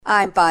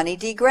I'm Bonnie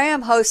D.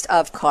 Graham, host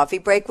of Coffee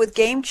Break with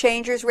Game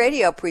Changers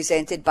Radio,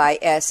 presented by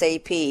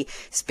SAP.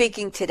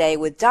 Speaking today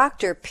with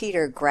Dr.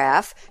 Peter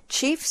Graff,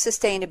 Chief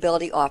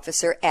Sustainability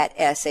Officer at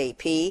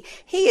SAP.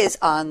 He is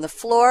on the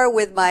floor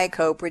with my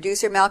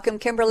co-producer Malcolm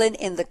Kimberlin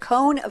in the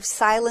Cone of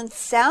Silence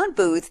sound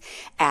booth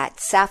at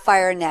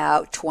Sapphire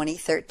Now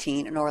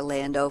 2013 in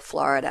Orlando,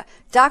 Florida.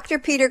 Dr.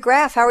 Peter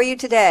Graff, how are you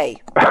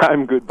today?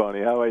 I'm good,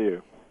 Bonnie. How are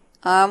you?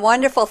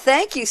 Wonderful.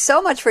 Thank you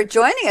so much for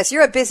joining us.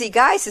 You're a busy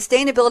guy.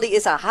 Sustainability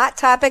is a hot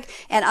topic,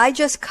 and I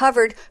just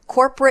covered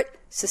corporate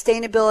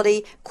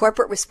sustainability,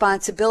 corporate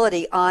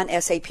responsibility on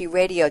SAP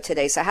Radio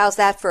today. So how's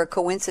that for a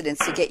coincidence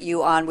to get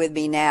you on with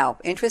me now?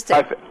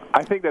 Interesting?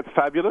 I think that's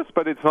fabulous,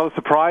 but it's not a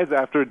surprise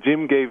after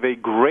Jim gave a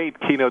great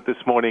keynote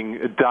this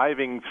morning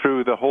diving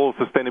through the whole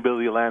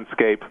sustainability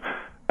landscape.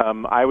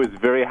 I was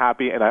very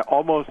happy, and I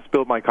almost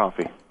spilled my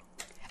coffee.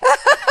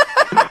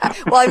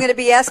 Well, I'm going to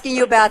be asking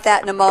you about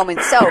that in a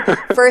moment. So,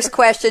 first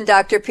question,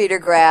 Dr. Peter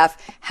Graff,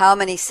 how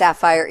many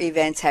Sapphire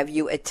events have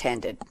you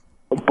attended?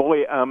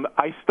 Boy,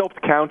 I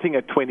stopped counting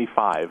at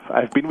 25.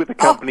 I've been with the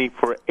company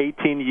for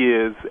 18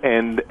 years,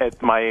 and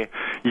at my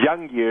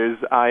young years,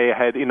 I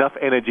had enough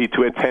energy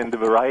to attend a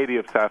variety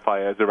of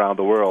Sapphires around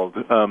the world,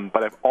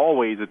 but I've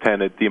always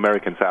attended the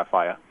American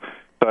Sapphire.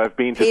 So I've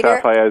been to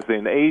Sapphires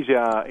in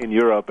Asia, in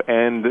Europe,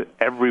 and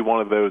every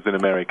one of those in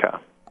America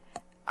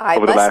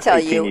over the last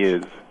 18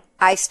 years.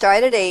 I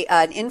started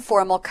an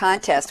informal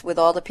contest with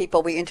all the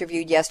people we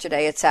interviewed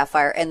yesterday at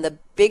Sapphire, and the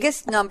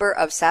biggest number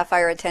of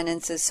Sapphire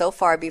attendances so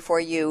far before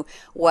you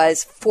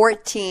was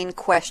 14 ?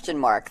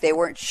 They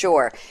weren't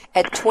sure.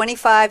 At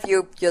 25,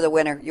 you're the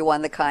winner. You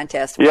won the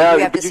contest. Yeah,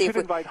 you should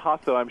invite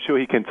Hasso. I'm sure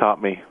he can top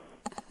me.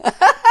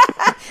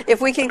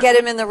 If we can get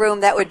him in the room,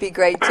 that would be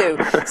great, too.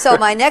 So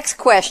my next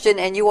question,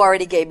 and you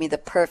already gave me the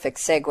perfect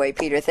segue,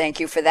 Peter, thank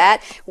you for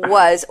that,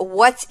 was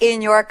what's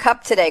in your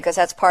cup today? Because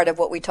that's part of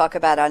what we talk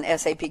about on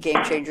SAP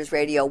Game Changers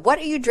Radio. What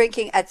are you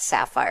drinking at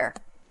Sapphire?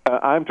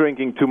 I'm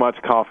drinking too much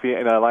coffee,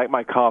 and I like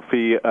my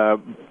coffee,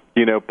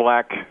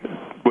 black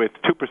with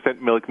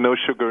 2% milk, no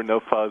sugar,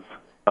 no fuzz.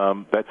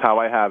 That's how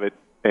I have it,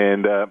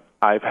 and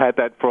I've had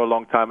that for a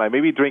long time. I may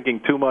be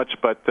drinking too much,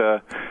 but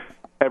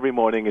every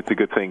morning it's a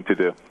good thing to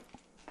do.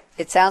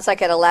 It sounds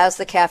like it allows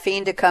the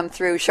caffeine to come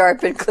through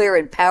sharp and clear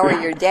and power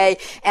your day.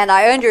 And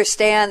I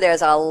understand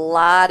there's a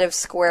lot of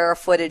square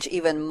footage,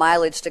 even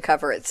mileage to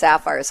cover at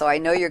Sapphire, so I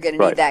know you're going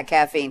to need that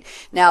caffeine.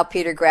 Now,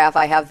 Peter Graff,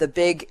 I have the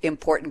big,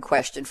 important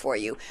question for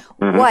you.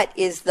 Mm-hmm. What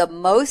is the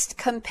most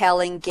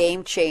compelling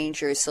game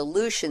changer,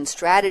 solution,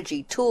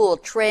 strategy, tool,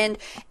 trend,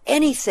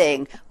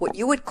 anything, what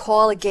you would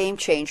call a game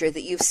changer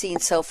that you've seen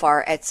so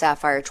far at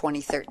Sapphire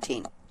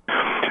 2013?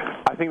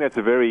 I think that's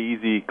a very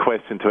easy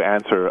question to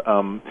answer.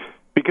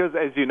 Because,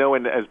 as you know,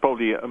 and as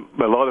probably a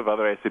lot of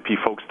other SAP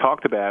folks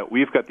talked about,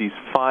 we've got these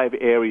 5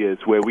 areas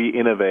where we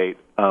innovate,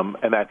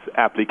 and that's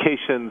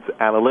applications,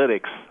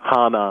 analytics,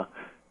 HANA,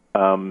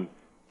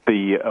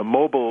 the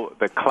mobile,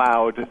 the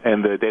cloud,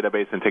 and the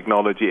database and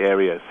technology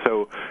areas.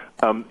 So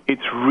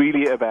it's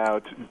really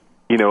about,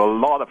 a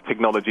lot of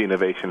technology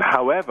innovation.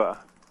 However,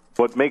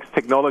 what makes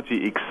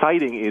technology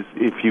exciting is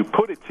if you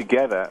put it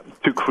together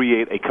to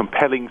create a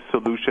compelling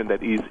solution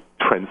that is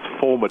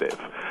transformative.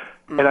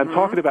 And I'm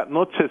talking about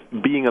not just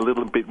being a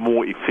little bit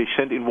more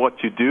efficient in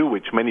what you do,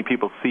 which many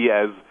people see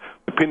as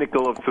the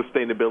pinnacle of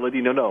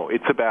sustainability. No.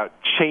 It's about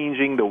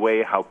changing the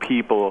way how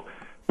people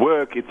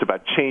work. It's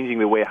about changing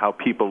the way how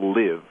people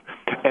live.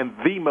 And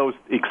the most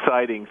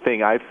exciting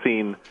thing I've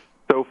seen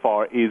so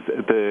far is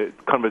the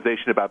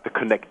conversation about the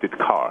connected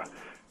car.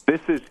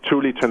 This is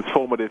truly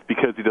transformative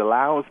because it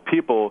allows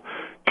people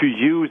to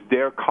use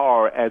their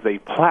car as a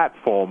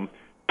platform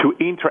to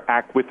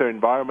interact with their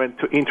environment,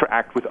 to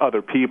interact with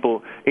other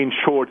people, in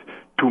short,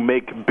 to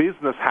make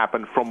business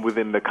happen from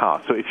within the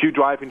car. So if you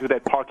drive into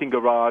that parking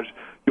garage,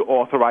 you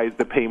authorize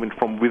the payment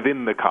from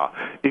within the car.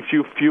 If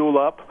you fuel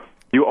up,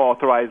 you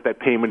authorize that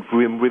payment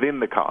from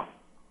within the car.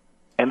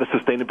 And the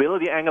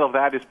sustainability angle of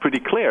that is pretty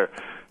clear.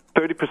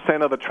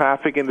 30% of the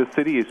traffic in the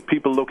city is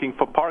people looking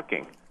for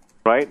parking,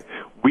 right?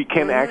 We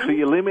can actually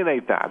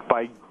eliminate that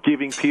by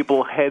giving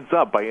people heads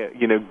up, by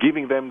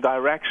giving them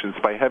directions,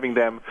 by having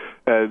them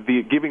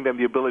giving them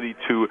the ability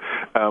to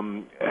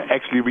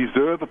actually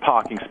reserve a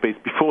parking space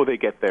before they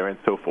get there and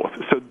so forth.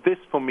 So this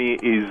for me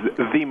is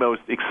the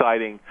most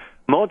exciting,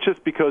 not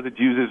just because it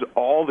uses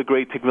all the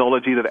great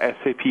technology that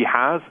SAP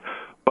has,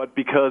 but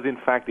because in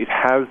fact it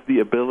has the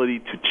ability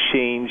to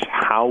change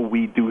how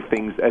we do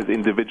things as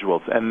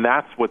individuals, and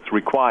that's what's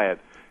required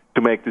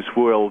to make this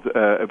world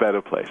a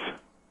better place.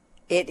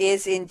 It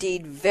is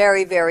indeed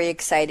very, very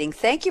exciting.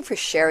 Thank you for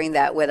sharing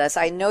that with us.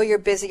 I know you're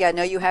busy. I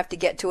know you have to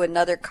get to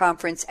another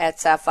conference at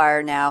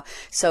Sapphire now.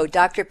 So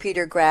Dr.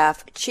 Peter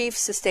Graff, Chief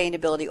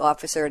Sustainability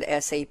Officer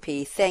at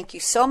SAP, thank you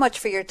so much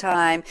for your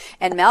time.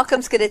 And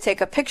Malcolm's going to take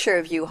a picture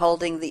of you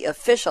holding the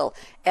official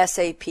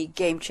SAP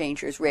Game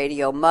Changers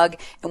Radio mug,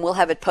 and we'll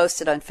have it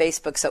posted on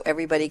Facebook so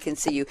everybody can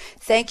see you.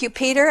 Thank you,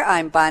 Peter.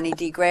 I'm Bonnie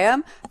D.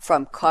 Graham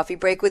from Coffee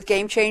Break with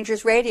Game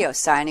Changers Radio,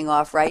 signing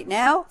off right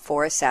now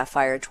for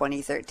Sapphire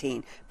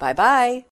 2013. Bye-bye.